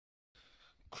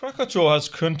Krakatoa has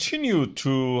continued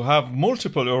to have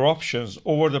multiple eruptions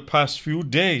over the past few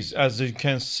days. As you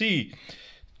can see,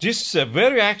 this is a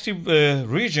very active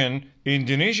region.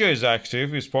 Indonesia is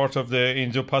active, it's part of the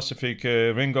Indo-Pacific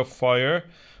ring of fire.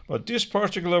 But this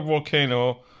particular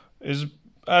volcano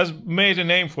has made a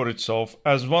name for itself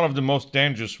as one of the most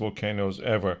dangerous volcanoes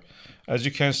ever. As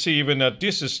you can see, even at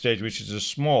this stage, which is a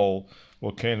small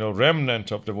volcano,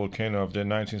 remnant of the volcano of the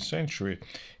 19th century,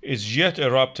 is yet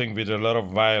erupting with a lot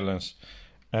of violence.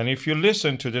 And if you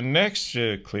listen to the next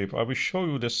clip, I will show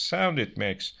you the sound it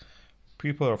makes.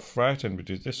 People are frightened with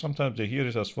it. Sometimes they hear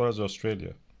it as far as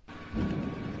Australia.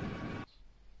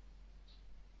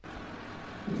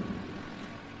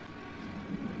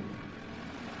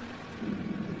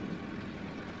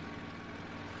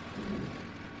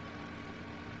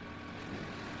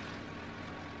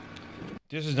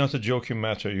 This is not a joking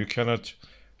matter. You cannot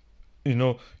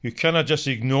just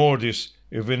ignore this.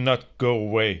 It will not go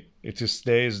away. It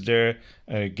stays there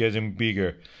and getting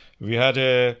bigger. We had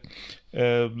a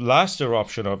last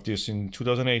eruption of this in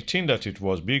 2018 that it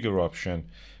was big eruption,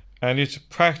 and it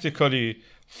practically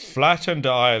flattened the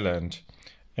island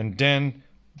and then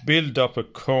built up a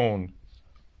cone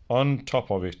on top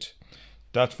of it.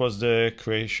 That was the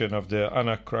creation of the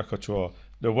Anak Krakatoa,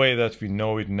 the way that we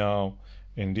know it now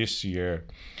in this year.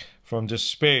 From the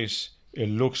space, it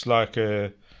looks like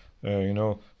a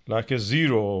like a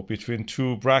zero between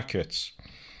two brackets,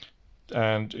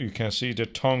 and you can see the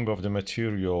tongue of the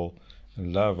material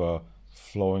and lava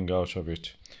flowing out of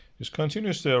it. It's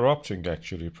continuously erupting,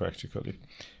 actually, practically.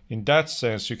 In that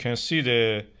sense, you can see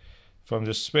from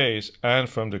the space and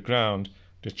from the ground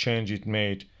the change it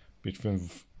made between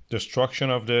destruction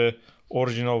of the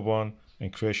original one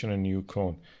and creation of a new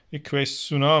cone. It creates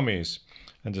tsunamis,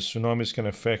 and the tsunamis can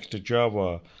affect the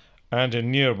Java and the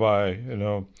nearby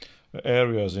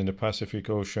areas in the Pacific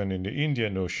Ocean, in the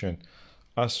Indian Ocean,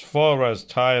 as far as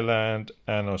Thailand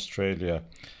and Australia.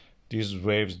 These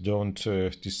waves don't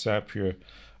disappear.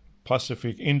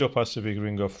 Indo-Pacific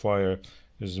ring of fire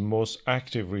is the most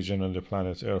active region on the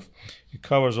planet Earth. It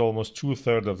covers almost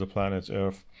 2/3 of the planet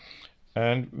Earth,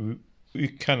 and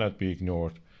it cannot be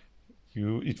ignored.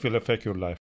 It will affect your life.